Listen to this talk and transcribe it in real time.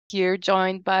here,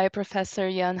 joined by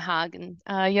Professor Jan Hagen.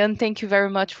 Jan, thank you very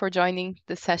much for joining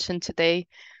the session today.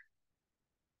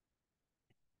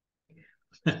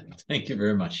 Thank you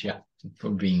very much,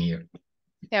 for being here.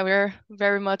 Yeah, we're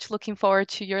very much looking forward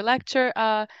to your lecture.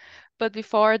 But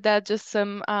before that, just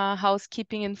some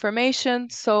housekeeping information.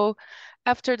 So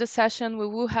after the session, we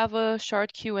will have a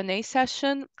short Q&A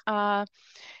session.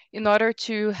 In order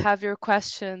to have your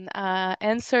question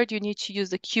answered, you need to use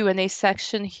the Q&A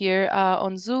section here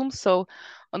on Zoom. So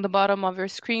on the bottom of your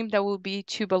screen, there will be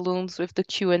two balloons with the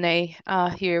Q&A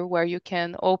here where you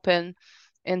can open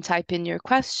and type in your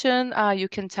question. You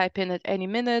can type in at any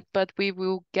minute, but we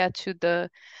will get to the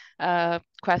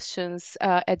questions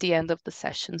at the end of the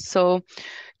session. So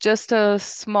just a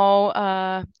small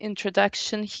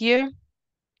introduction here.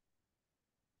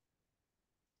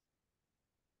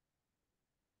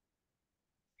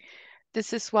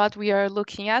 This is what we are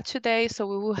looking at today. So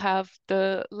we will have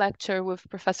the lecture with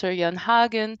Professor Jan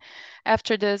Hagen.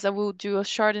 After this, I will do a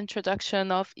short introduction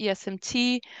of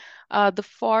ESMT, the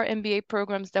 4 MBA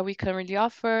programs that we currently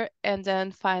offer, and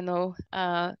then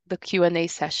the Q&A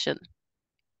session.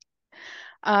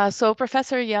 So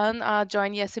Professor Jan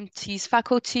joined ESMT's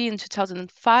faculty in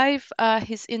 2005.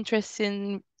 His interest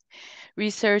in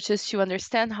research is to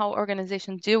understand how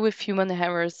organizations deal with human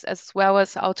errors as well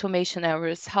as automation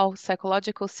errors, how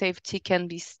psychological safety can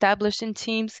be established in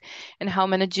teams, and how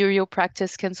managerial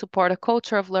practice can support a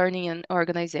culture of learning in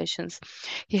organizations.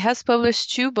 He has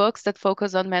published 2 books that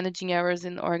focus on managing errors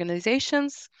in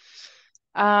organizations.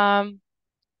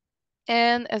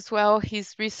 And as well,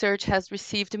 his research has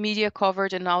received media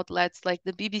coverage in outlets like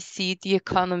the BBC, The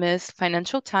Economist,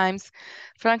 Financial Times,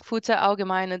 Frankfurter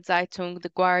Allgemeine Zeitung, The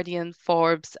Guardian,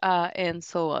 Forbes, and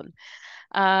so on.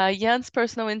 Jan's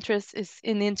personal interest is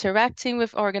in interacting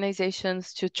with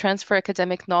organizations to transfer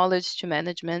academic knowledge to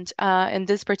management, and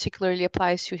this particularly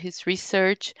applies to his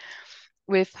research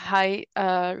with high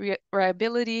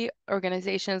reliability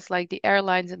organizations like the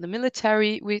airlines and the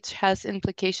military, which has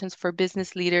implications for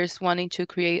business leaders wanting to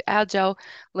create agile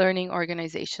learning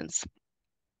organizations.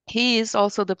 He is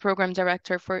also the program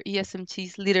director for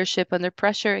ESMT's Leadership Under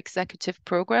Pressure Executive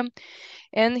Program,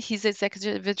 and his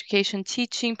executive education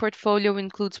teaching portfolio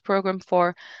includes programs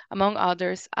for, among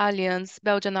others, Allianz,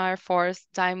 Belgian Air Force,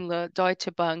 Daimler,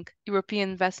 Deutsche Bank,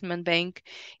 European Investment Bank,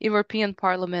 European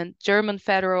Parliament, German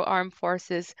Federal Armed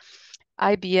Forces,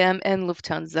 IBM, and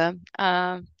Lufthansa.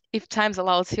 If time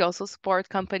allows, he also supports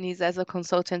companies as a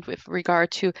consultant with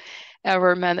regard to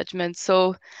error management.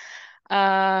 So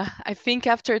I think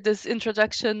after this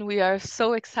introduction, we are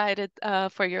so excited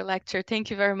for your lecture. Thank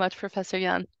you very much, Professor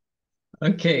Jan.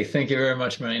 Okay, thank you very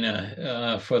much,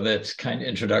 Marina, for that kind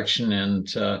introduction and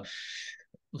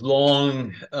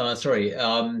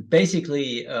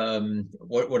basically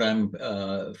what I'm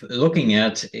looking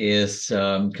at is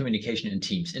communication in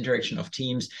teams, interaction of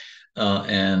teams,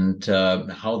 and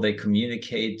how they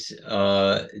communicate,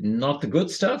 not the good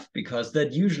stuff, because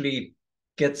that usually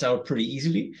gets out pretty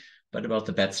easily, but about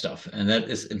the bad stuff. And that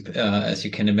is, as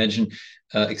you can imagine,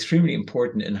 extremely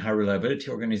important in high reliability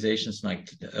organizations like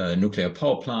nuclear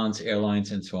power plants,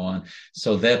 airlines, and so on.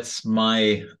 So that's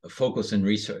my focus in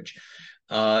research.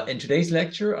 In today's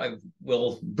lecture, I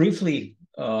will briefly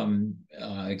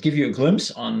give you a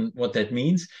glimpse on what that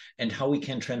means and how we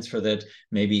can transfer that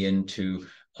maybe into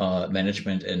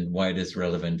management and why it is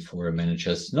relevant for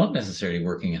managers, not necessarily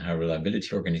working in high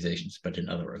reliability organizations, but in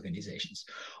other organizations.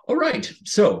 All right,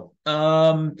 so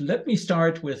let me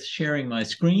start with sharing my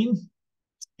screen,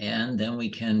 and then we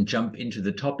can jump into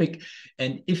the topic.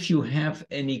 And if you have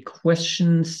any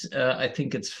questions, I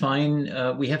think it's fine.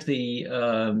 We have the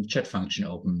chat function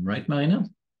open, right, Marina?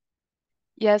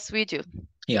 Yes, we do.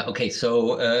 Yeah, okay,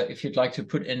 so if you'd like to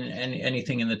put in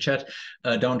anything in the chat,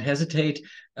 don't hesitate.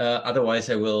 Otherwise,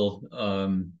 I will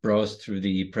browse through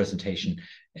the presentation,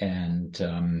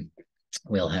 and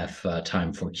we'll have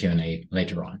time for Q&A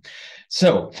later on.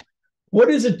 So what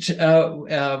is it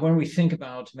when we think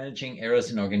about managing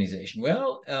errors in organization?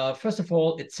 Well, first of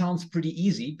all, it sounds pretty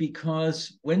easy,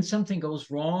 because when something goes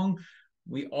wrong,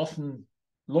 we often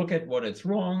look at what is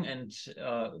wrong, and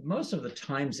most of the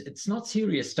times it's not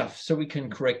serious stuff, so we can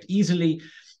correct easily.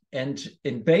 And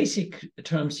in basic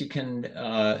terms, you can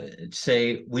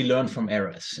say we learn from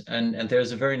errors. And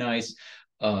there's a very nice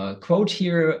quote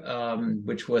here,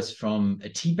 which was from a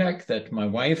tea bag that my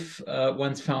wife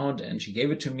once found, and she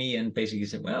gave it to me and basically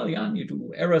said, well, Jan, you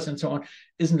do errors and so on.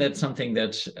 Isn't that something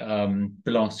that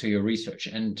belongs to your research?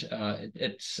 And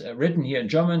it's written here in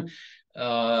German.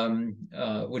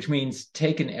 which means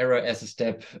take an error as a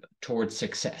step towards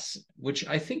success, which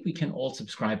I think we can all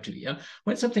subscribe to. Yeah,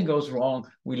 when something goes wrong,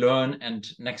 we learn, and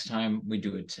next time we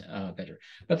do it better.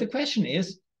 But the question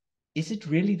is it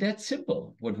really that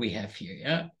simple what we have here?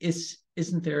 Yeah,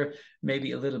 isn't there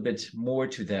maybe a little bit more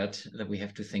to that we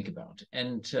have to think about?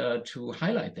 And to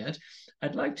highlight that,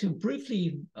 I'd like to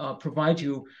briefly provide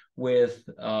you with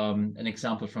an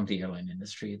example from the airline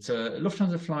industry. It's a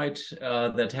Lufthansa flight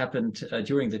that happened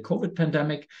during the COVID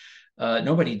pandemic.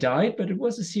 Nobody died, but it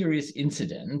was a serious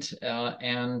incident,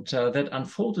 and that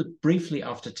unfolded briefly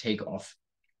after takeoff.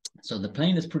 So the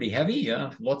plane is pretty heavy,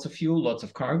 yeah, lots of fuel, lots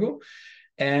of cargo.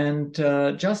 And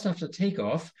just after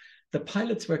takeoff, the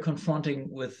pilots were confronting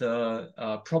with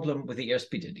a problem with the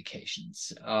airspeed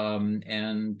indications.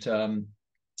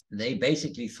 They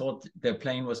basically thought their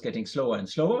plane was getting slower and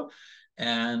slower,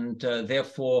 and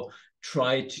therefore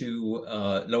tried to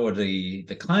lower the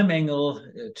climb angle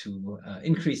to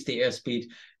increase the airspeed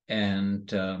and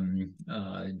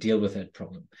deal with that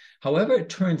problem. However, it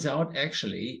turns out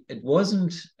actually it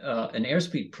wasn't an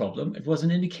airspeed problem, it was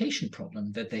an indication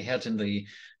problem that they had in the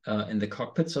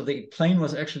cockpit. So the plane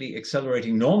was actually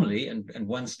accelerating normally, and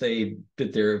once they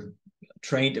did their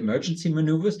trained emergency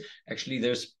maneuvers, actually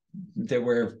they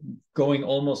were going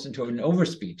almost into an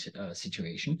overspeed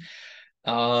situation.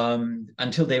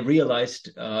 Until they realized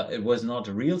it was not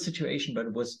a real situation, but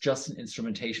it was just an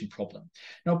instrumentation problem.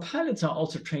 Now, pilots are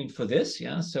also trained for this,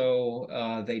 yeah. So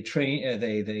they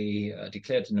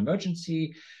declared an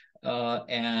emergency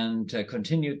and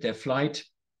continued their flight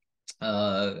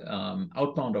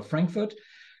outbound of Frankfurt,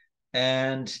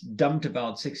 and dumped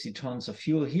about 60 tons of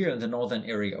fuel here in the northern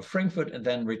area of Frankfurt, and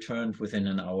then returned within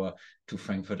an hour to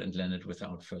Frankfurt and landed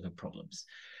without further problems.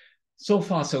 So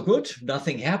far, so good.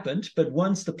 Nothing happened. But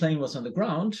once the plane was on the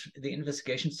ground, the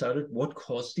investigation started. What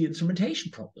caused the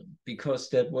instrumentation problem? Because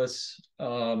that was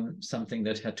something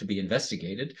that had to be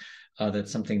investigated.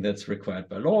 That's something that's required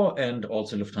by law. And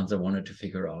also Lufthansa wanted to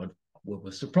figure out what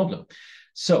was the problem.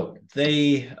 So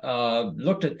they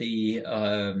looked at the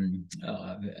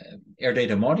air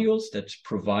data modules that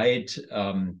provide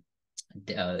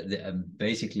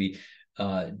basically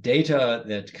data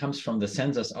that comes from the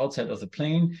sensors outside of the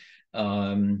plane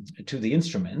to the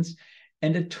instruments.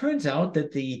 And it turns out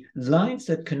that the lines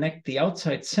that connect the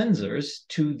outside sensors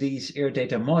to these air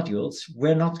data modules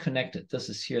were not connected. This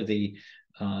is here the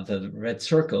red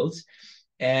circles.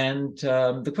 And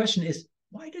the question is,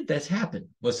 why did this happen?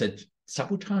 Was it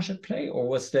sabotage at play, or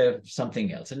was there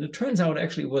something else? And it turns out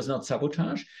actually it was not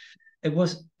sabotage. It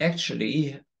was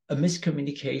actually a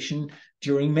miscommunication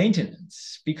during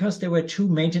maintenance, because there were two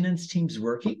maintenance teams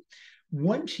working.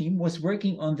 One team was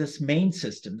working on this main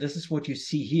system. This is what you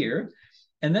see here.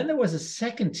 And then there was a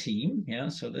second team. Yeah,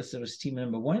 so this was team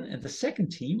number one. And the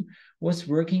second team was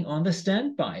working on the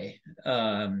standby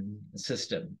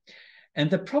system. And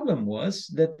the problem was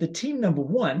that the team number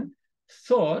one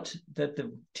thought that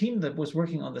the team that was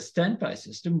working on the standby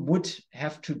system would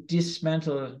have to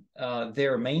dismantle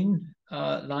their main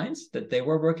lines that they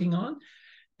were working on.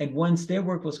 And once their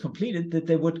work was completed, that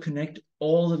they would connect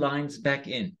all the lines back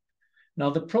in. Now,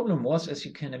 the problem was, as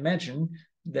you can imagine,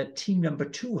 that team number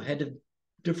two had a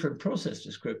different process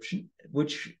description,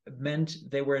 which meant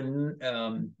they were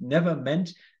never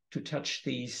meant to touch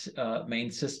these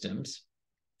main systems,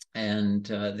 and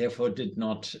therefore did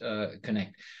not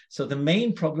connect. So the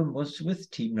main problem was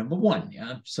with team number one.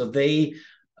 Yeah, so they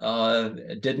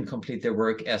didn't complete their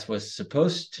work as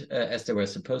they were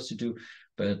supposed to do,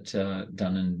 but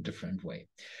done in a different way.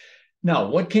 Now,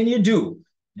 what can you do?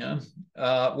 Yeah,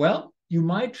 well, you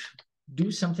might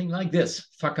do something like this,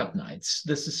 fuck up nights.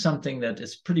 This is something that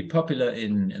is pretty popular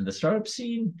in the startup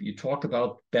scene. You talk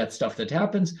about bad stuff that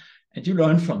happens, and you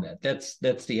learn from that.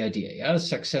 That's the idea. Yeah,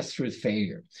 success through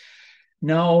failure.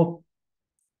 Now,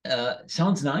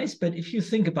 sounds nice, but if you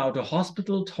think about a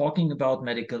hospital talking about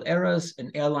medical errors,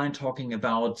 an airline talking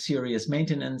about serious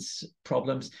maintenance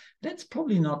problems, that's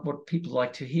probably not what people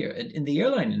like to hear. And in the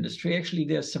airline industry, actually,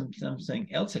 there's something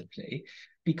else at play,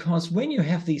 because when you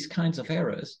have these kinds of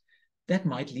errors, that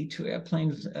might lead to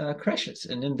airplane crashes.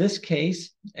 And in this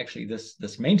case, actually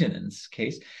this maintenance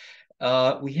case,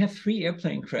 we have 3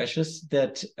 airplane crashes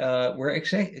that were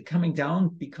coming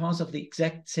down because of the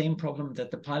exact same problem that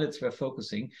the pilots were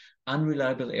focusing,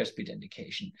 unreliable airspeed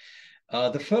indication.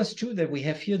 The first 2 that we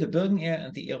have here, the Bergen Air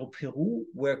and the Aero Peru,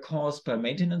 were caused by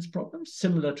maintenance problems,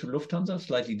 similar to Lufthansa,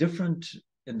 slightly different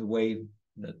in the way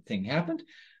the thing happened,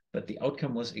 but the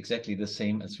outcome was exactly the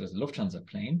same as with the Lufthansa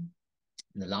plane.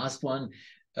 The last one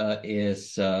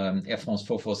is Air France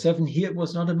 447. Here it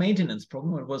was not a maintenance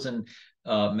problem. It was a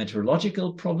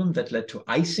meteorological problem that led to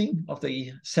icing of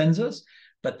the sensors.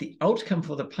 But the outcome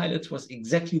for the pilots was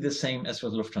exactly the same as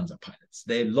with Lufthansa pilots.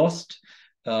 They lost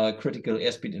critical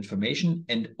airspeed information,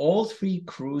 and all three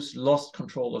crews lost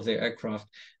control of their aircraft,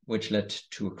 which led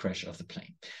to a crash of the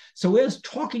plane. So we're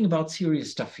talking about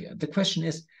serious stuff here. The question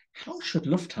is, how should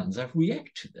Lufthansa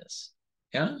react to this?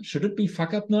 Yeah, should it be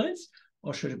fuck up nights,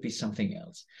 or should it be something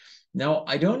else? Now,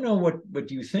 I don't know what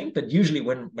you think, but usually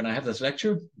when I have this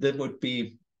lecture, that would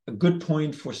be a good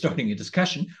point for starting a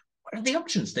discussion. What are the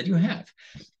options that you have?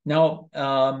 Now,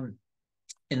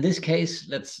 in this case,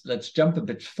 let's jump a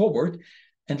bit forward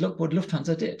and look what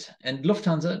Lufthansa did. And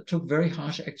Lufthansa took very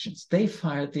harsh actions. They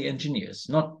fired the engineers,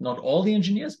 not all the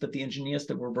engineers, but the engineers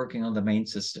that were working on the main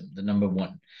system, the number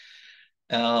one.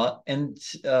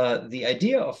 The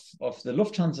idea of the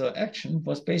Lufthansa action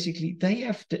was basically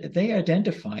they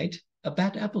identified a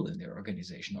bad apple in their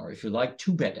organization, or if you like,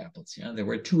 two bad apples. Yeah, there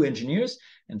were two engineers,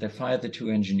 and they fired the two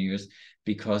engineers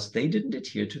because they didn't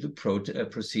adhere to the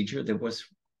procedure that was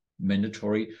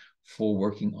mandatory for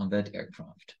working on that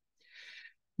aircraft.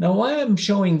 Now, why I'm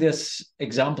showing this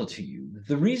example to you,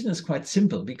 the reason is quite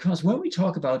simple, because when we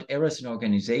talk about errors in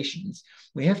organizations,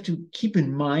 we have to keep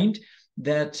in mind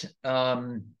that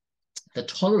the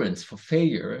tolerance for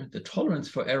failure, the tolerance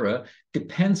for error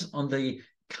depends on the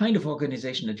kind of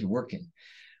organization that you work in.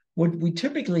 What we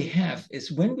typically have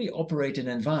is when we operate in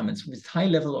environments with high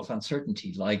level of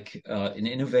uncertainty, like in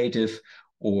innovative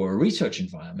or research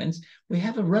environments, we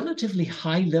have a relatively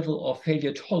high level of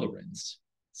failure tolerance,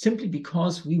 simply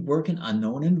because we work in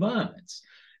unknown environments.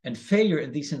 And failure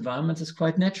in these environments is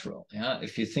quite natural. Yeah?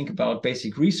 If you think about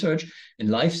basic research in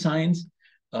life science,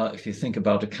 if you think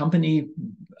about a company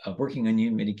working on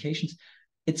new medications,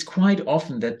 it's quite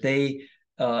often that they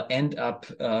end up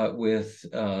with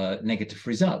negative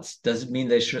results. Does it mean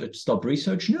they should stop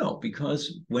research? No,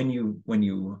 because when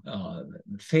you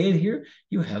fail here,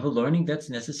 you have a learning that's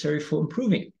necessary for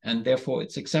improving, and therefore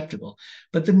it's acceptable.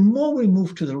 But the more we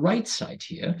move to the right side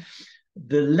here,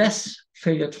 the less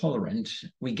failure tolerant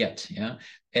we get. Yeah,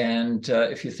 and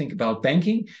if you think about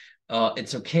banking,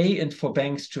 it's okay and for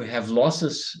banks to have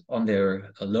losses on their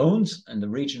loans in the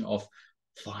region of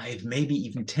 5, maybe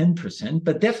even 10%,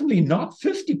 but definitely not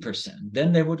 50%.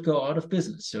 Then they would go out of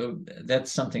business. So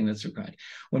that's something that's required.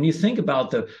 When you think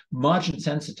about the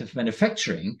margin-sensitive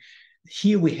manufacturing,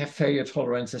 here we have failure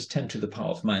tolerance as 10 to the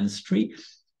power of -3.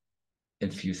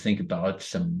 If you think about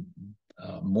some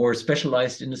more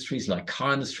specialized industries like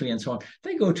car industry and so on,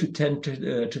 they go to 10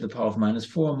 to the power of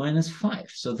 -4, -5.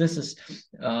 So this is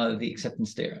the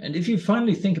acceptance there. And if you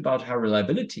finally think about high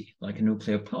reliability, like a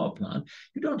nuclear power plant,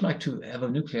 you don't like to have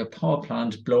a nuclear power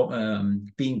plant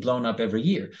being blown up every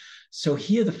year. So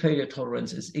here the failure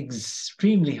tolerance is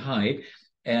extremely high,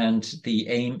 and the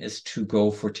aim is to go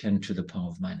for 10 to the power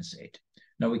of -8.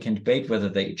 Now we can debate whether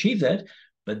they achieve that,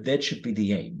 but that should be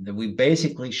the aim, that we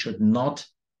basically should not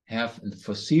have in the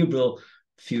foreseeable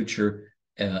future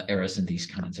errors in these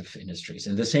kinds of industries.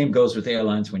 And the same goes with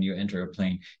airlines. When you enter a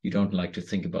plane, you don't like to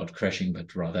think about crashing,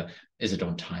 but rather, is it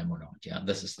on time or not? Yeah,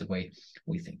 this is the way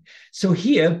we think. So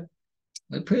here,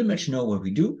 we pretty much know what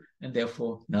we do, and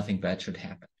therefore nothing bad should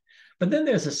happen. But then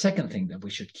there's a second thing that we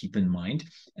should keep in mind,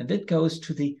 and that goes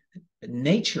to the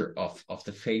nature of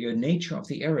the failure, nature of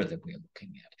the error that we're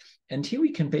looking at. And here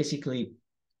we can basically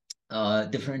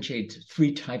differentiate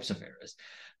 3 types of errors.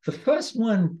 The first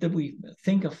one that we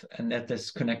think of, and that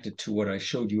is connected to what I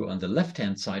showed you on the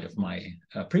left-hand side of my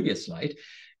previous slide,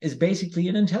 is basically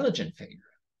an intelligent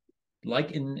failure, like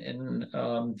in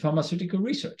pharmaceutical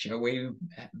research, where you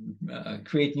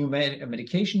create new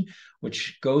medication,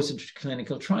 which goes into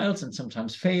clinical trials and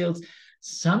sometimes fails.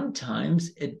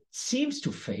 Sometimes it seems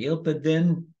to fail, but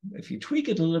then if you tweak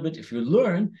it a little bit, if you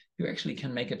learn, you actually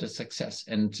can make it a success.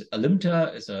 And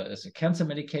Alimta is a cancer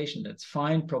medication that's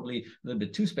fine, probably a little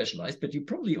bit too specialized, but you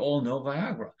probably all know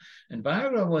Viagra. And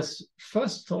Viagra was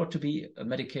first thought to be a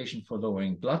medication for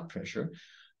lowering blood pressure,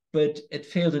 but it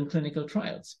failed in clinical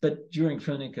trials. But during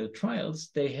clinical trials,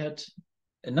 they had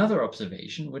another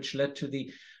observation, which led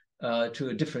to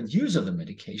a different use of the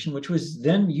medication, which was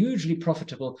then hugely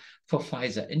profitable for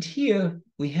Pfizer. And here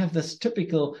we have this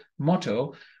typical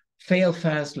motto: fail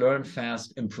fast, learn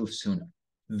fast, improve sooner.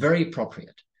 Very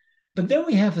appropriate. But then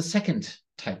we have a second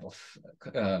type of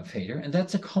failure, and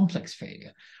that's a complex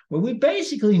failure, where we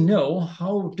basically know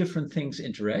how different things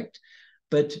interact,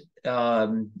 but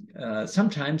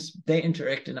sometimes they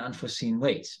interact in unforeseen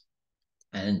ways.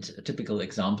 And a typical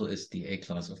example is the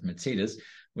A-class of Mercedes,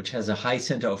 which has a high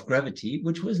center of gravity,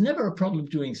 which was never a problem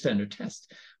during standard tests.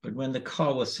 But when the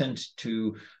car was sent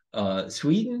to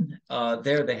Sweden,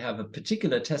 there they have a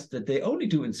particular test that they only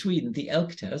do in Sweden, the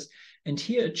ELK test. And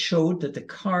here it showed that the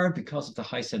car, because of the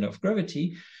high center of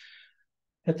gravity,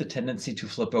 had the tendency to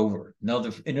flip over. Now,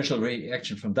 the initial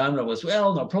reaction from Daimler was,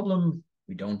 well, no problem.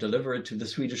 We don't deliver it to the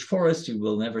Swedish forest. You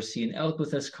will never see an elk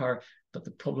with this car. But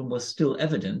the problem was still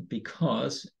evident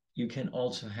because you can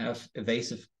also have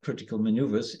evasive critical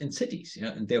maneuvers in cities.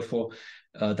 Yeah? And therefore,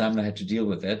 Daimler had to deal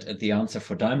with that. And the answer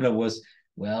for Daimler was,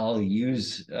 well,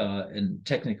 use a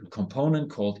technical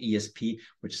component called ESP,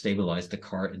 which stabilized the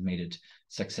car and made it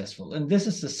successful. And this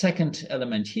is the second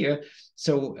element here.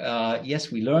 So yes,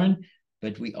 we learn,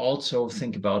 but we also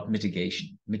think about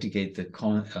mitigation, mitigate the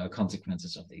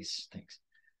consequences of these things.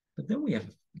 But then we have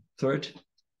a third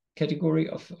category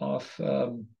of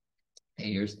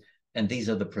failures, and these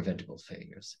are the preventable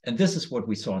failures. And this is what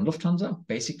we saw in Lufthansa.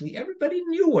 Basically, everybody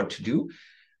knew what to do,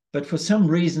 but for some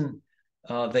reason,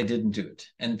 they didn't do it.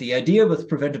 And the idea with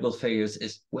preventable failures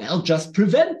is, well, just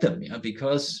prevent them, yeah,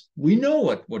 because we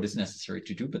know what is necessary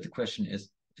to do. But the question is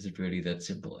it really that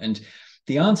simple? And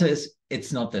the answer is,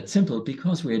 it's not that simple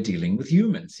because we are dealing with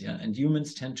humans, yeah, and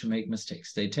humans tend to make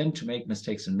mistakes. They tend to make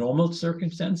mistakes in normal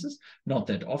circumstances, not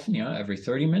that often, yeah, every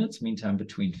 30 minutes, meantime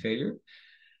between failure.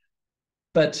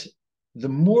 But the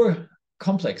more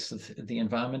complex the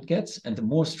environment gets and the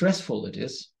more stressful it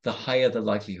is, the higher the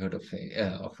likelihood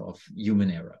of human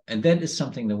error. And that is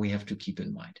something that we have to keep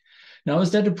in mind. Now,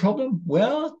 is that a problem?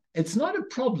 Well, it's not a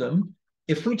problem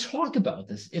if we talk about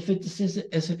this, if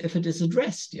it is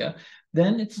addressed, yeah,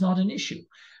 then it's not an issue.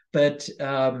 But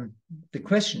the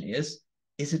question is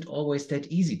it always that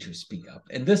easy to speak up?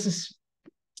 And this is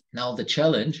now the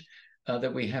challenge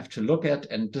that we have to look at.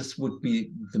 And this would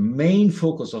be the main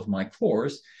focus of my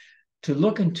course, to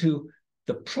look into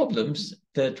the problems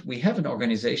that we have in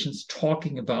organizations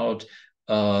talking about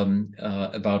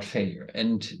failure.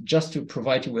 And just to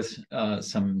provide you with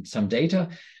some data,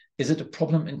 is it a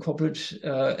problem in corporate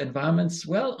environments?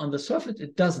 Well, on the surface,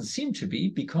 it doesn't seem to be,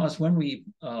 because when we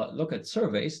look at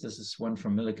surveys, this is one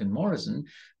from Milliken Morrison,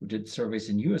 who did surveys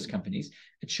in US companies,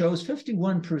 it shows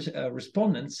 51%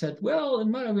 respondents said, well,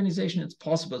 in my organization, it's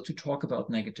possible to talk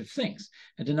about negative things.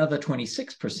 And another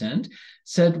 26%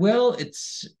 said, well,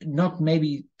 it's not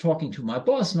maybe talking to my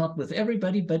boss, not with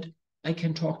everybody, but I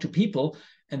can talk to people,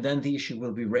 and then the issue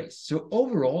will be raised. So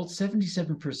overall,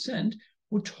 77%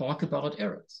 would talk about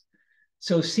errors.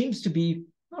 So seems to be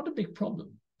not a big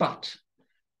problem, but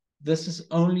this is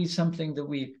only something that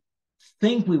we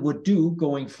think we would do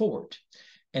going forward.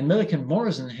 And Milliken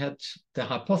Morrison had the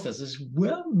hypothesis,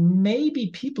 well, maybe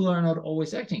people are not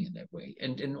always acting in that way.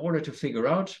 And in order to figure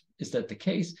out, is that the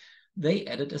case, they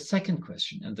added a second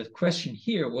question. And the question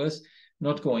here was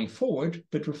not going forward,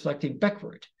 but reflecting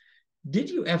backward. Did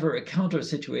you ever encounter a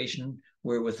situation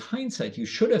where with hindsight, you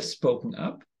should have spoken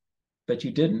up, but you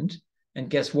didn't? And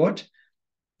guess what?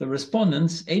 The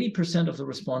respondents, 80% of the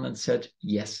respondents said,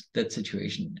 yes, that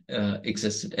situation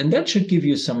existed. And that should give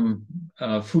you some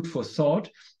food for thought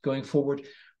going forward.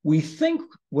 We think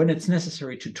when it's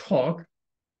necessary to talk,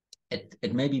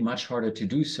 it may be much harder to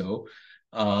do so.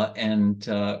 And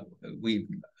we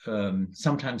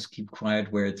sometimes keep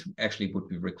quiet where it actually would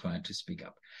be required to speak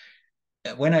up.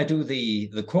 When I do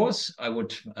the course, I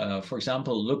would, for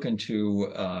example, look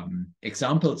into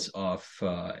examples of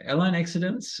airline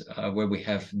accidents where we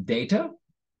have data.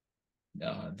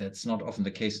 That's not often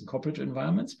the case in corporate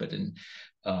environments, but in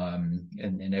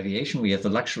aviation, we have the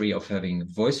luxury of having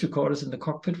voice recorders in the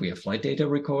cockpit. We have flight data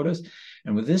recorders.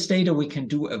 And with this data, we can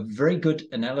do a very good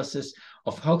analysis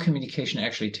of how communication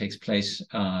actually takes place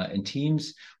in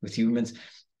teams with humans.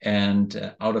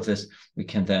 And out of this, we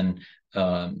can then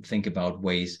think about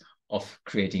ways of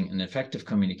creating an effective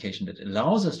communication that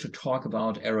allows us to talk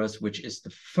about errors, which is the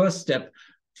first step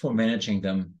for managing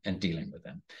them and dealing with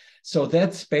them. So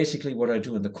that's basically what I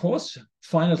do in the course.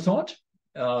 Final thought,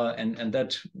 and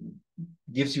that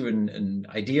gives you an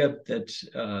idea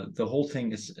that the whole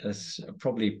thing is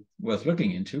probably worth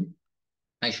looking into.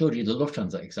 I showed you the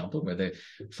Lufthansa example where they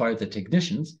fired the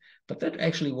technicians, but that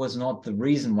actually was not the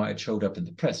reason why it showed up in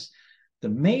the press. The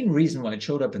main reason why it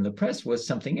showed up in the press was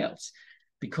something else.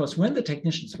 Because when the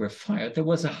technicians were fired, there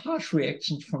was a harsh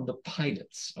reaction from the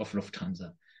pilots of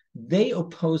Lufthansa. They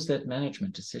opposed that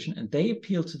management decision, and they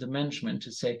appealed to the management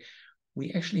to say,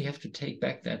 we actually have to take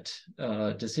back that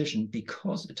decision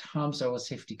because it harms our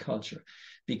safety culture,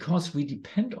 because we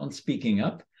depend on speaking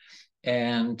up,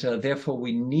 and therefore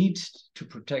we need to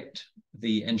protect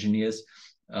the engineers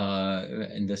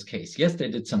in this case. Yes, they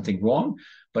did something wrong,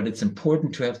 but it's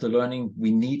important to have the learning.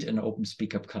 We need an open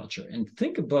speak up culture. And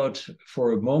think about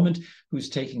for a moment who's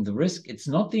taking the risk. It's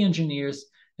not the engineers,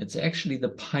 it's actually the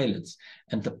pilots.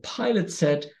 And the pilot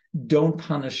said, don't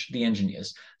punish the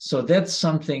engineers. So that's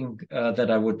something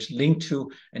that I would link to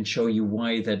and show you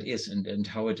why that is and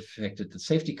how it affected the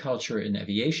safety culture in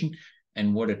aviation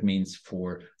and what it means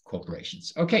for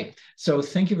corporations. Okay, so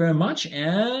thank you very much.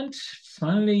 And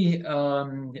finally,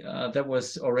 that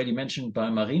was already mentioned by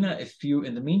Marina. If you,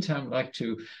 in the meantime, like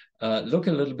to look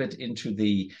a little bit into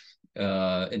the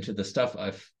stuff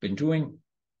I've been doing,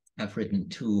 I've written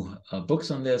 2 books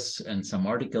on this and some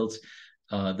articles.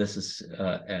 This is,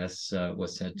 as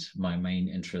was said, my main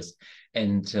interest.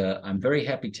 And I'm very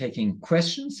happy taking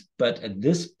questions. But at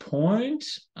this point,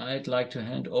 I'd like to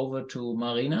hand over to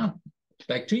Marina.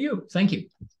 Back to you. Thank you.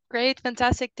 Great,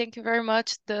 fantastic. Thank you very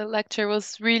much. The lecture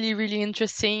was really, really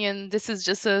interesting. And this is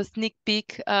just a sneak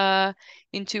peek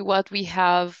into what we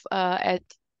have at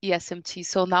ESMT.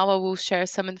 So now I will share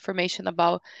some information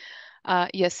about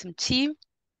ESMT.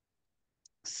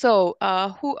 So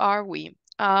who are we?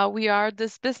 We are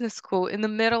this business school in the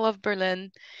middle of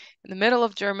Berlin, in the middle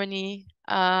of Germany,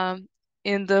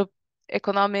 in the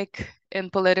economic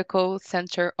and political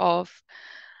center of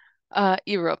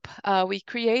Europe. We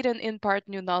create and impart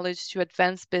new knowledge to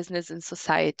advance business and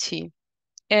society.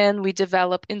 And we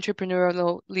develop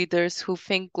entrepreneurial leaders who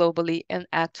think globally and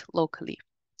act locally.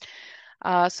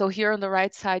 So here on the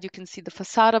right side, you can see the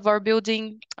facade of our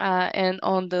building, and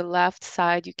on the left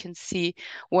side, you can see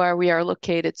where we are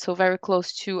located. So very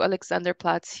close to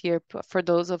Alexanderplatz here, for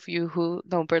those of you who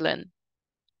know Berlin.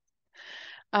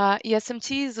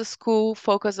 ESMT is a school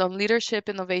focused on leadership,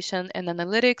 innovation, and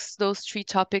analytics. Those 3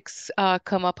 topics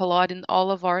come up a lot in all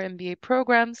of our MBA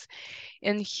programs.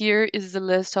 And here is the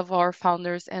list of our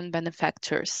founders and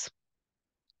benefactors.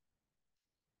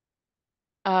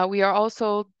 We are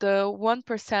also the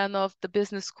 1% of the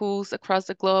business schools across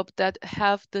the globe that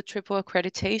have the triple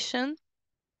accreditation.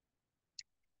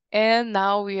 And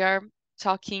now we are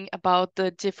talking about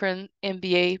the different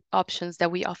MBA options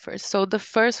that we offer. So the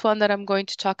first one that I'm going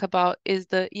to talk about is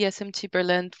the ESMT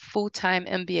Berlin full-time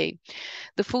MBA.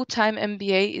 The full-time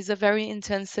MBA is a very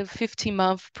intensive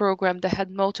 15-month program that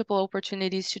had multiple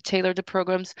opportunities to tailor the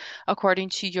programs according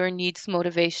to your needs,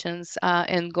 motivations,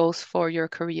 and goals for your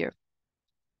career.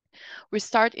 We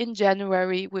start in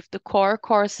January with the core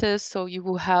courses. So you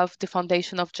will have the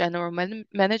foundation of general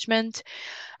management.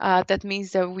 That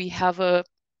means that we have a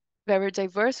very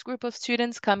diverse group of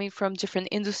students coming from different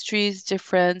industries,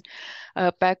 different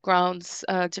backgrounds,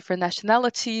 different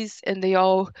nationalities, and they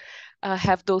all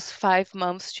have those 5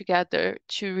 months together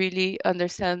to really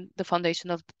understand the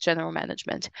foundation of general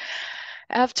management.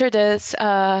 After this,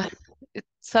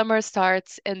 summer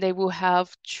starts and they will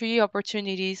have 3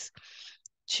 opportunities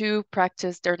to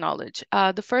practice their knowledge.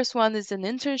 The first one is an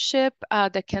internship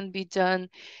that can be done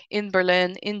in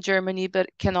Berlin, in Germany, but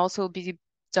can also be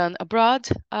done abroad.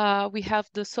 We have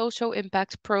the Social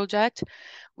Impact Project,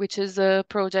 which is a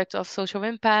project of social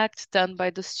impact done by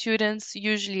the students,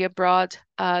 usually abroad.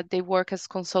 They work as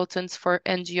consultants for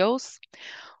NGOs.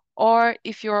 Or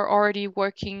if you're already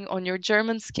working on your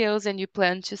German skills and you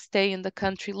plan to stay in the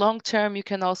country long term, you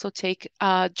can also take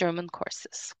German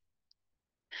courses.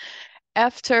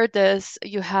 After this,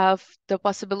 you have the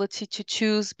possibility to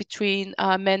choose between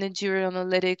managerial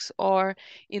analytics or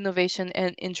innovation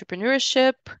and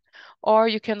entrepreneurship, or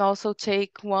you can also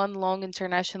take one long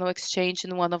international exchange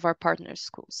in one of our partner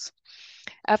schools.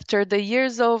 After the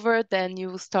year's over, then you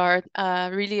will start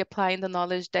really applying the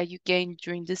knowledge that you gained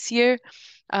during this year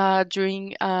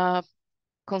during a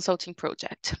consulting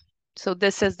project. So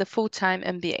this is the full-time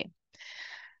MBA.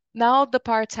 Now the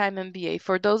part-time MBA.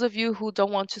 For those of you who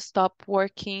don't want to stop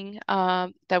working,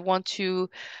 that want to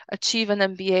achieve an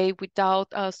MBA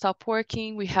without stop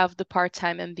working, we have the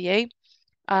part-time MBA.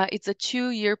 It's a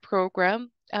 2-year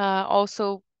program,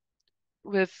 also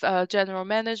with general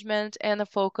management and a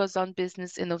focus on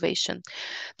business innovation.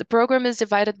 The program is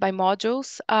divided by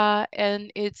modules,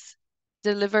 and it's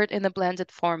delivered in a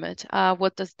blended format.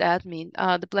 What does that mean?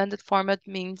 The blended format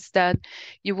means that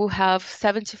you will have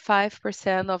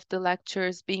 75% of the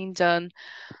lectures being done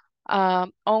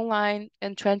online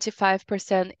and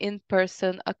 25% in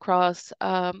person across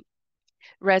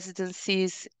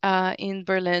residencies in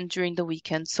Berlin during the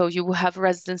weekend. So you will have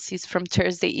residencies from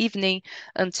Thursday evening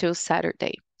until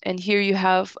Saturday. And here you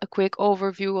have a quick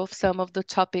overview of some of the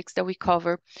topics that we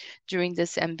cover during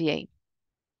this MBA.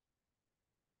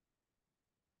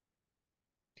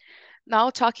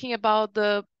 Now talking about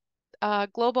the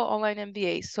Global Online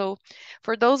MBA. So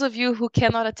for those of you who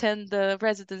cannot attend the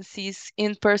residencies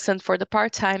in person for the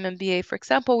part-time MBA, for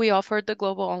example, we offer the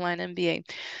Global Online MBA.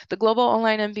 The Global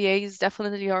Online MBA is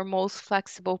definitely our most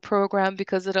flexible program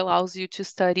because it allows you to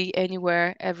study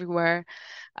anywhere, everywhere.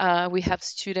 We have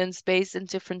students based in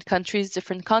different countries,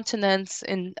 different continents,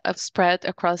 and spread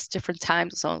across different time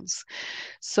zones.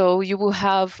 So you will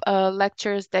have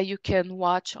lectures that you can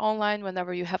watch online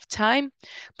whenever you have time,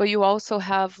 but you also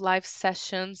have live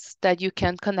sessions that you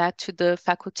can connect to the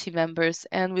faculty members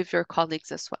and with your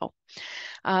colleagues as well.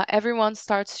 Everyone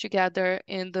starts together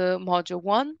in the module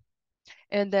 1.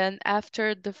 And then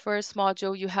after the first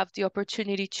module, you have the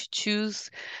opportunity to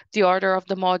choose the order of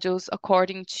the modules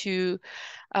according to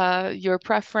your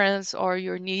preference or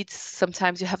your needs.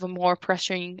 Sometimes you have a more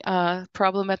pressuring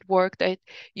problem at work that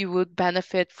you would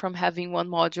benefit from having one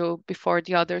module before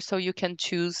the other, so you can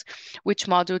choose which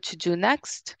module to do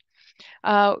next.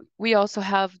 We also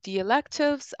have the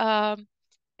electives.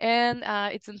 And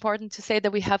it's important to say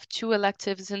that we have 2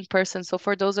 electives in person. So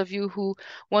for those of you who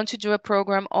want to do a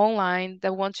program online,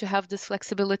 that want to have this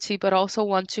flexibility, but also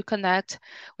want to connect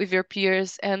with your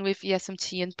peers and with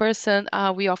ESMT in person,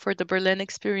 we offer the Berlin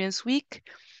Experience Week.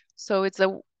 So it's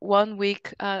a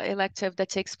 1-week elective that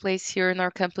takes place here in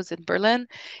our campus in Berlin.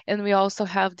 And we also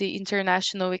have the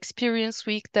International Experience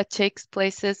Week that takes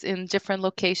places in different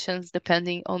locations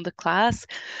depending on the class.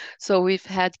 So we've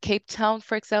had Cape Town,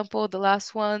 for example, the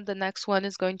last one. The next one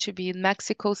is going to be in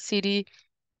Mexico City.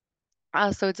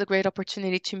 So it's a great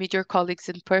opportunity to meet your colleagues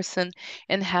in person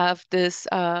and have this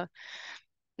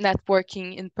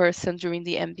networking in person during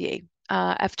the MBA.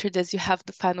 After this, you have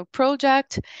the final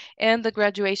project and the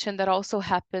graduation that also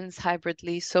happens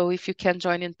hybridly. So if you can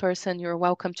join in person, you're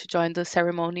welcome to join the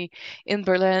ceremony in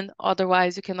Berlin.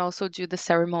 Otherwise, you can also do the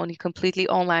ceremony completely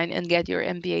online and get your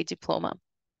MBA diploma.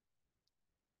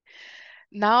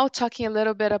 Now talking a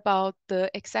little bit about the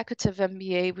Executive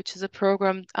MBA, which is a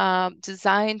program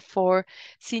designed for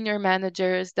senior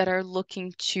managers that are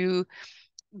looking to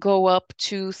go up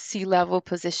to C-level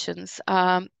positions.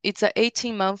 It's an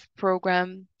 18-month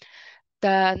program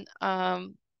that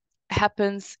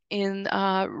happens in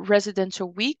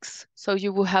residential weeks. So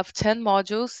you will have 10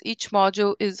 modules. Each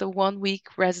module is a 1-week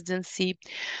residency.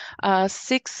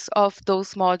 6 of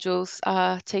those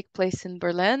modules take place in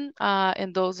Berlin,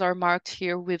 and those are marked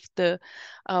here with the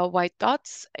white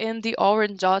dots. And the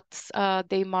orange dots,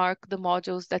 they mark the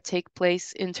modules that take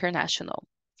place international.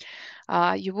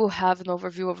 You will have an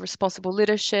overview of responsible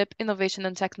leadership, innovation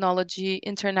and technology,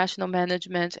 international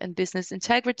management, and business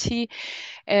integrity.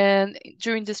 And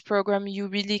during this program, you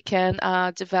really can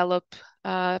develop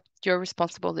your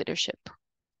responsible leadership.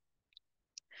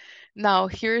 Now,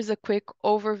 here's a quick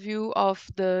overview of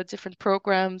the different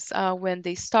programs when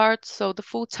they start. So the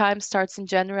full-time starts in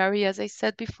January, as I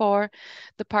said before.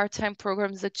 The part-time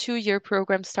program is a 2-year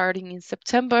program starting in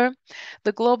September.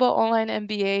 The Global Online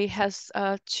MBA has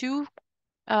 2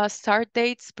 start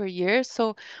dates per year.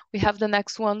 So we have the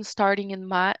next one starting in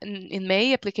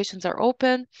May. Applications are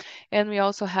open. And we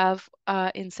also have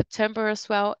in September as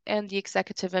well, and the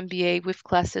Executive MBA with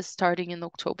classes starting in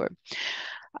October.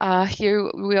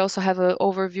 Here we also have an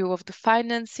overview of the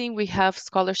financing. We have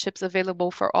scholarships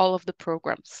available for all of the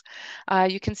programs.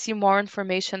 You can see more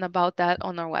information about that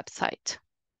on our website.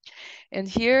 And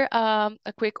here,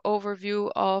 a quick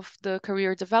overview of the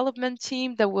career development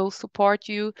team that will support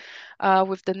you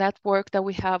with the network that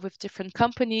we have with different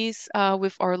companies,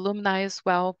 with our alumni as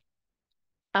well.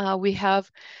 We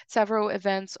have several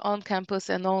events on campus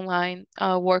and online,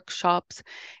 workshops,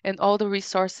 and all the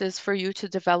resources for you to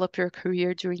develop your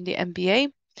career during the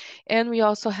MBA. And we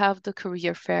also have the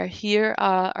career fair. Here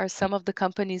are some of the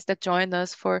companies that joined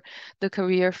us for the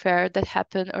career fair that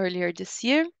happened earlier this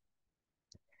year.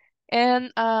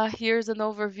 And here's an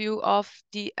overview of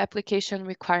the application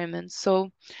requirements.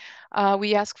 So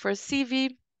we ask for a CV.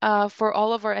 For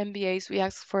all of our MBAs, we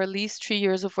ask for at least 3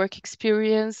 years of work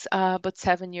experience, but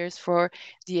 7 years for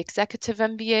the executive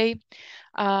MBA.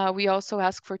 We also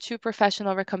ask for 2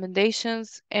 professional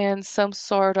recommendations and some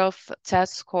sort of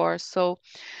test score. So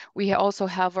we also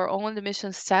have our own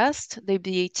admissions test, the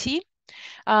BAT,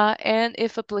 and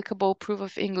if applicable, proof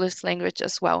of English language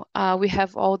as well. We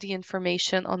have all the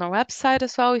information on our website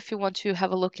as well. If you want to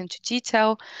have a look into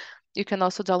detail, you can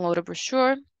also download a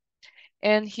brochure.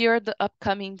 And here are the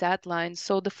upcoming deadlines.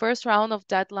 So the first round of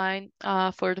deadline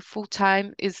for the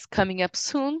full-time is coming up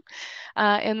soon.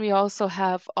 And we also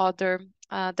have other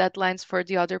deadlines for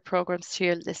the other programs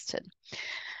here listed.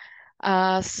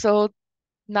 So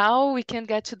now we can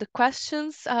get to the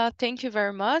questions. Thank you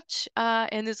very much.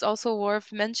 And it's also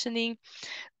worth mentioning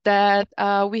that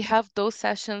we have those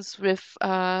sessions with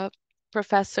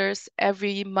professors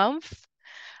every month.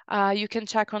 You can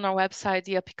check on our website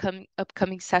the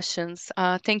upcoming sessions.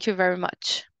 Thank you very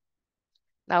much.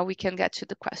 Now we can get to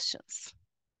the questions.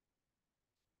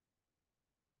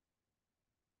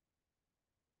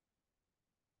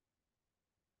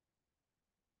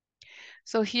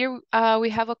 So here we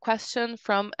have a question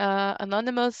from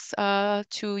Anonymous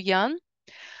to Jan.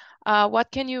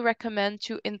 What can you recommend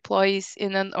to employees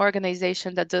in an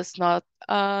organization that does not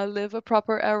live a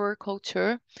proper error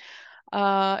culture,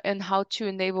 and how to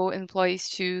enable employees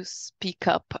to speak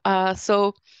up?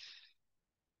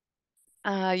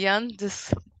 Jan,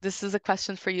 this is a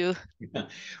question for you. Yeah.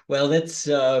 Well, that's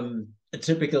a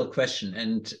typical question.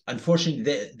 And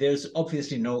unfortunately, there's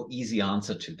obviously no easy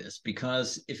answer to this,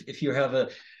 because if you have a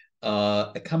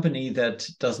company that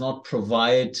does not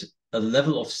provide a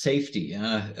level of safety,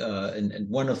 and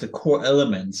one of the core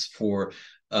elements for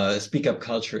speak up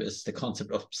culture is the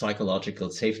concept of psychological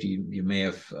safety. You may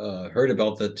have heard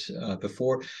about that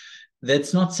before.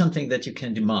 That's not something that you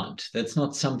can demand. That's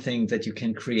not something that you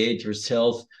can create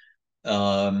yourself,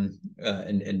 and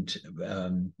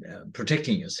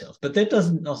protecting yourself. But that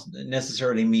doesn't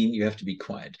necessarily mean you have to be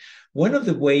quiet. One of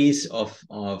the ways of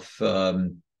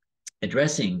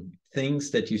addressing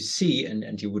things that you see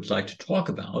and you would like to talk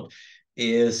about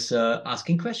is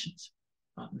asking questions.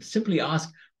 Simply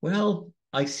ask, well,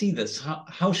 I see this.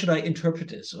 How should I interpret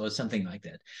this, or something like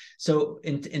that? So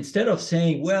instead of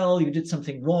saying, well, you did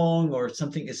something wrong, or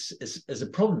something is a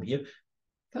problem here,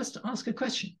 just ask a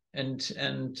question.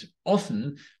 And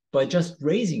often, by just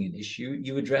raising an issue,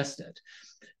 you address that.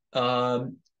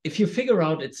 If you figure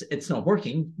out it's not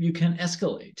working, you can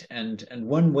escalate. And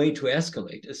one way to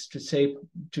escalate is to say,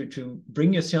 to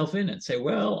bring yourself in and say,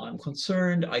 well, I'm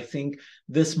concerned. I think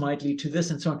this might lead to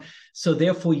this, and so on. So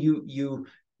therefore, you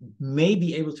may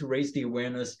be able to raise the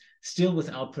awareness still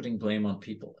without putting blame on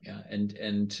people. Yeah.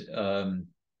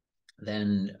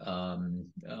 Then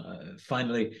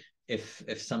finally,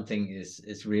 if something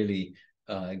is really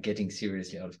getting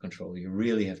seriously out of control, you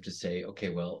really have to say, okay,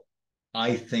 well,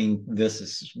 I think this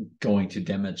is going to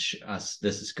damage us.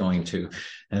 This is going to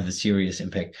have a serious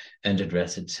impact, and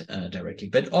address it directly.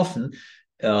 But often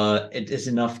it is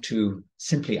enough to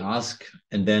simply ask,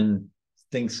 and then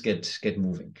things get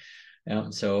moving.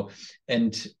 From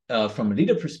a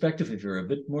leader perspective, if you're a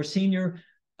bit more senior,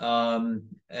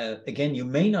 again, you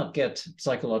may not get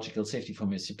psychological safety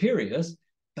from your superiors,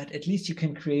 but at least you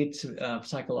can create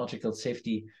psychological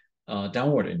safety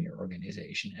downward in your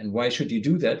organization. And why should you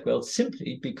do that? Well,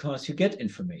 simply because you get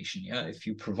information. Yeah, if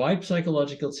you provide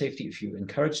psychological safety, if you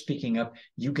encourage speaking up,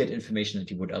 you get information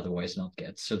that you would otherwise not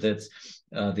get. So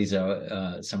these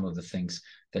are some of the things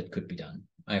that could be done.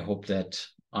 I hope that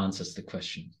answers the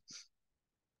question.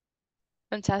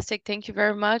 Fantastic. Thank you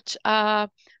very much. I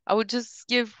would just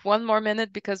give one more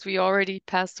minute because we already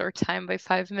passed our time by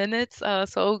 5 minutes. So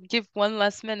I'll give one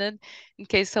last minute in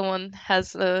case someone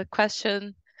has a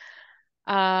question.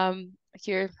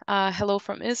 Here, hello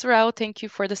from Israel. Thank you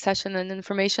for the session and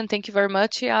information. Thank you very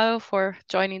much, Yao, for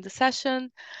joining the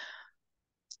session.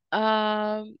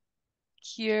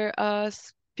 Here,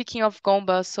 speaking of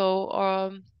Gomba,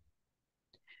 so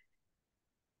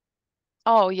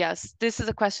oh yes, this is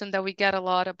a question that we get a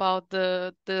lot about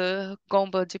the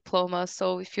Gomba diploma.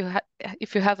 So if you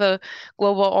have a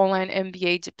global online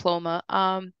MBA diploma,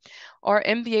 our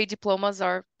MBA diplomas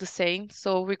are the same.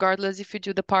 So regardless if you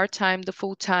do the part-time, the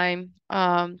full-time,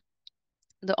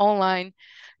 the online,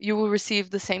 you will receive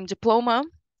the same diploma.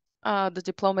 The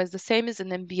diploma is the same as an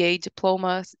MBA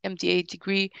diploma, MBA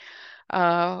degree,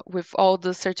 with all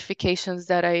the certifications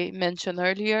that I mentioned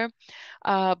earlier.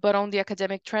 But on the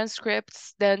academic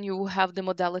transcripts, then you will have the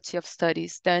modality of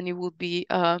studies. Then it will be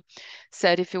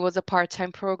said if it was a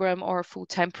part-time program or a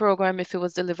full-time program, if it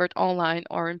was delivered online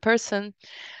or in person.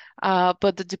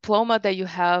 But the diploma that you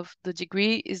have, the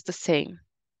degree is the same.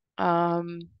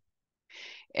 And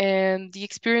the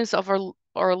experience of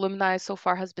our alumni so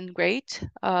far has been great.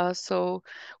 So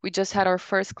we just had our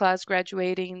first class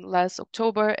graduating last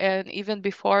October, and even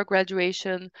before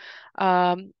graduation,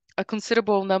 a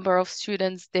considerable number of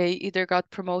students, they either got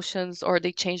promotions or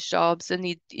they changed jobs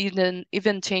and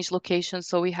even changed locations.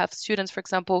 So we have students, for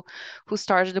example, who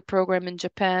started the program in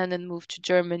Japan and moved to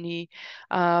Germany.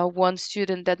 One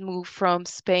student that moved from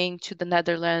Spain to the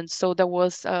Netherlands. So there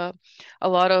was a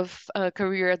lot of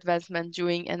career advancement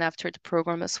during and after the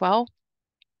program as well.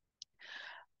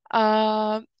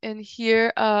 And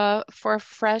here, for a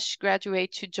fresh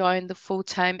graduate to join the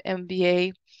full-time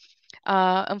MBA,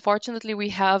 Unfortunately, we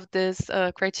have this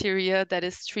criteria that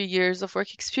is 3 years of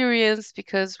work experience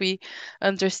because we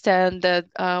understand that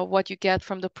what you get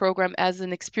from the program as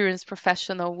an experienced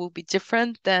professional will be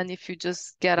different than if you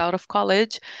just get out of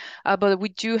college. But we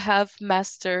do have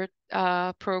master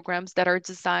programs that are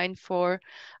designed for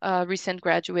recent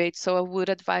graduates. So I would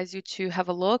advise you to have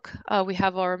a look. We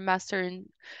have our master in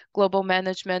global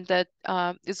management that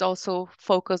is also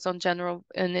focused on general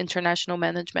and international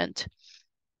management.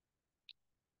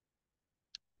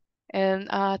 And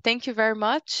thank you very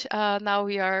much. Now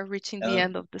we are reaching the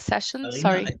end of the session.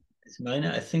 Sorry.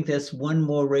 Marina, I think there's one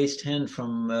more raised hand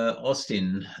from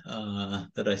Austin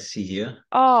that I see here.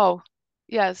 Oh,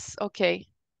 yes. Okay.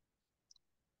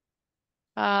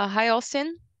 Hi,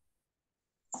 Austin.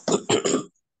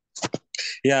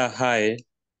 Yeah, hi.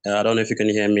 I don't know if you can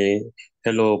hear me.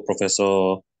 Hello,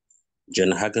 Professor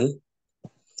Jen Hagen.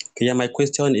 Yeah, my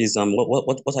question is,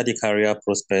 what are the career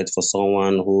prospects for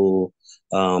someone who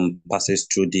passes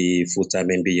through the full-time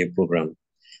MBA program?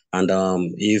 And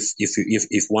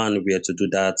if one were to do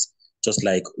that, just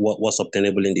like what's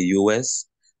obtainable in the US,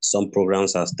 some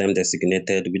programs are STEM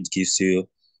designated, which gives you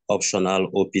optional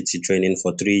OPT training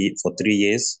for 3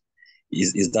 years.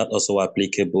 Is that also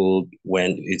applicable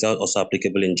is that also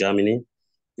applicable in Germany?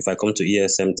 If I come to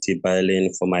ESMT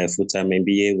Berlin for my full-time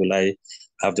MBA, will I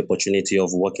have the opportunity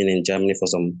of working in Germany for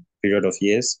some period of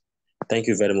years? Thank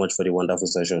you very much for the wonderful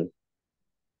session.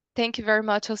 Thank you very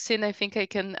much, Austin. I think I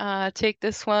can take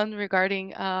this one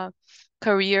regarding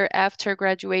career after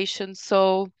graduation.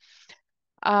 So,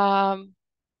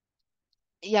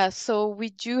 yeah, so we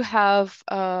do have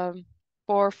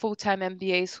for full-time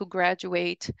MBAs who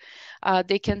graduate,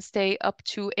 they can stay up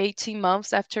to 18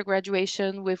 months after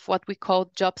graduation with what we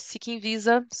call job-seeking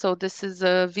visa. So this is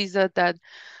a visa that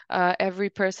every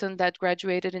person that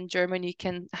graduated in Germany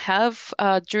can have.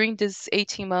 During these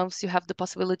 18 months, you have the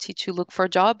possibility to look for a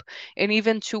job and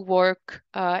even to work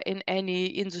in any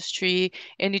industry,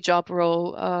 any job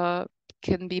role.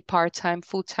 Can be part-time,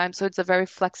 full-time. So it's a very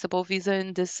flexible visa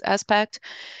in this aspect.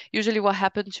 Usually what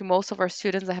happened to most of our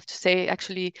students, I have to say,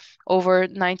 actually over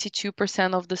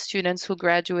 92% of the students who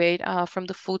graduate from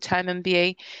the full-time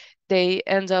MBA, they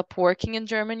end up working in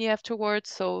Germany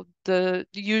afterwards. So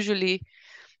usually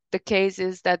the case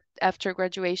is that after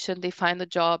graduation, they find a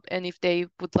job, and if they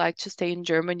would like to stay in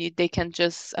Germany, they can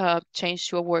just change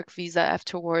to a work visa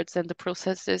afterwards, and the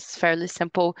process is fairly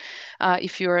simple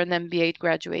if you're an MBA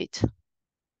graduate.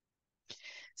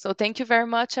 So thank you very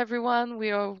much, everyone. We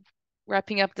are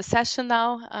wrapping up the session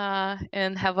now,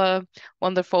 and have a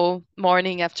wonderful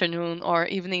morning, afternoon, or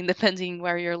evening, depending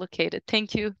where you're located.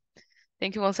 Thank you.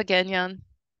 Thank you once again, Jan.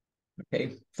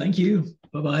 Okay, thank you.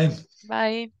 Bye-bye.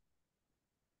 Bye.